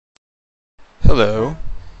Hello,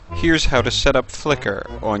 here's how to set up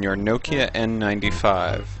Flickr on your Nokia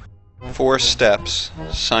N95. 4 steps.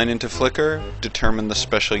 Sign into Flickr, determine the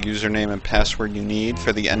special username and password you need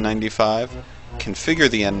for the N95, configure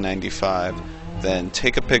the N95, then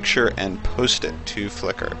take a picture and post it to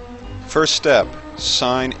Flickr. First step,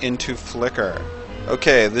 sign into Flickr.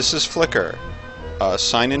 Okay, this is Flickr.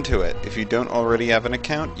 Sign into it. If you don't already have an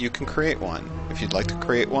account, you can create one. If you'd like to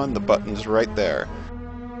create one, the button's right there.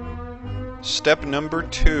 Step number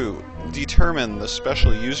 2, determine the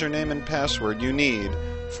special username and password you need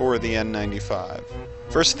for the N95.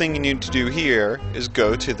 First thing you need to do here is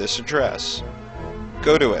go to this address.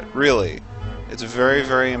 Go to it, really. It's very,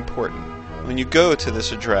 very important. When you go to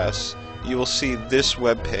this address, you will see this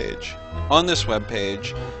web page. On this web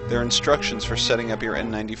page, there are instructions for setting up your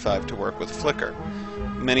N95 to work with Flickr,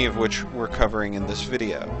 many of which we're covering in this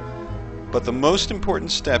video. But the most important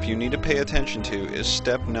step you need to pay attention to is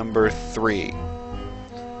step number 3.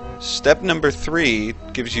 Step number 3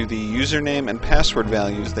 gives you the username and password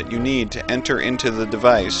values that you need to enter into the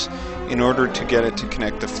device in order to get it to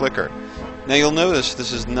connect to Flickr. Now you'll notice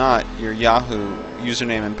this is not your Yahoo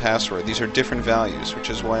username and password. These are different values, which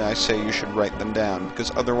is why I say you should write them down,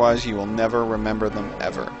 because otherwise you will never remember them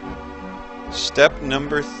ever. Step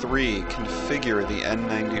number 3, configure the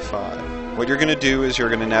N95. What you're going to do is you're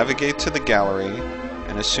going to navigate to the gallery,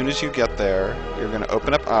 and as soon as you get there, you're going to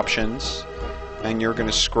open up options, and you're going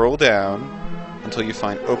to scroll down until you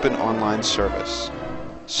find Open Online Service.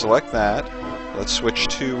 Select that. Let's switch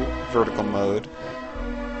to vertical mode.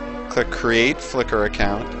 Click Create Flickr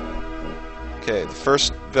Account. Okay, the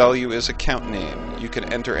first value is account name. You can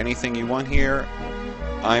enter anything you want here.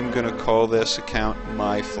 I'm going to call this account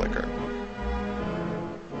My Flickr.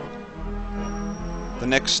 The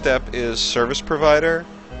next step is service provider.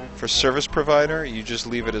 For service provider, you just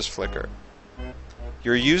leave it as Flickr.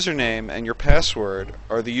 Your username and your password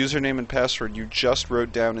are the username and password you just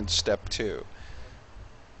wrote down in step 2.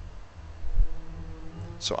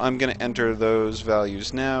 So I'm going to enter those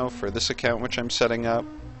values now for this account which I'm setting up.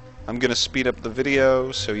 I'm going to speed up the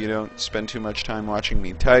video so you don't spend too much time watching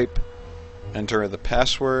me type. Enter the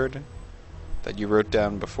password that you wrote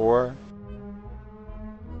down before.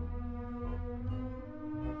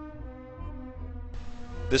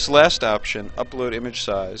 This last option, upload image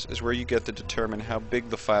size, is where you get to determine how big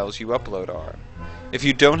the files you upload are. If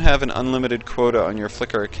you don't have an unlimited quota on your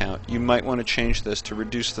Flickr account, you might want to change this to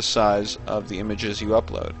reduce the size of the images you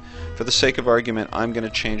upload. For the sake of argument, I'm going to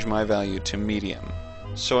change my value to medium.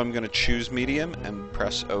 So I'm going to choose medium and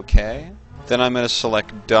press OK. Then I'm going to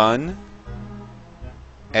select Done.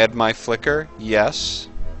 Add my Flickr, yes.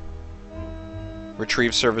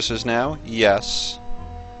 Retrieve services now, yes.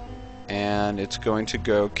 And it's going to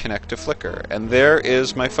go connect to Flickr. And there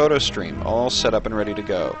is my photo stream, all set up and ready to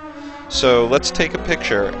go. So let's take a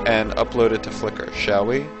picture and upload it to Flickr, shall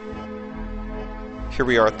we? Here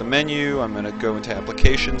we are at the menu. I'm going to go into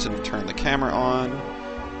Applications and turn the camera on.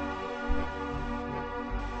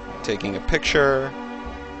 Taking a picture.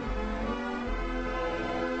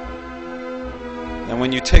 And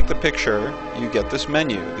when you take the picture, you get this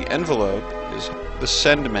menu. The envelope is the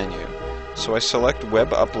Send menu. So I select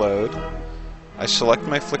Web Upload, I select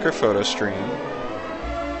my Flickr photo stream,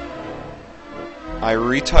 I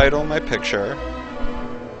retitle my picture,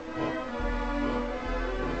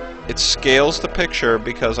 it scales the picture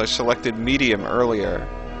because I selected medium earlier,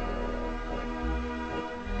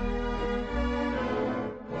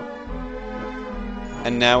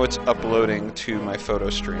 and now it's uploading to my photo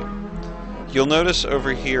stream. You'll notice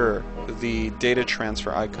over here the data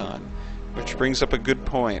transfer icon, which brings up a good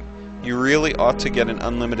point. You really ought to get an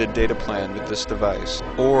unlimited data plan with this device,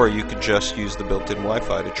 or you could just use the built-in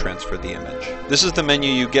Wi-Fi to transfer the image. This is the menu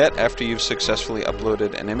you get after you've successfully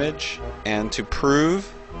uploaded an image, and to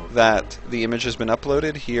prove that the image has been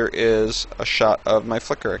uploaded, here is a shot of my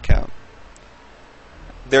Flickr account.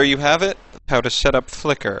 There you have it, how to set up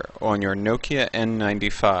Flickr on your Nokia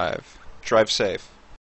N95. Drive safe.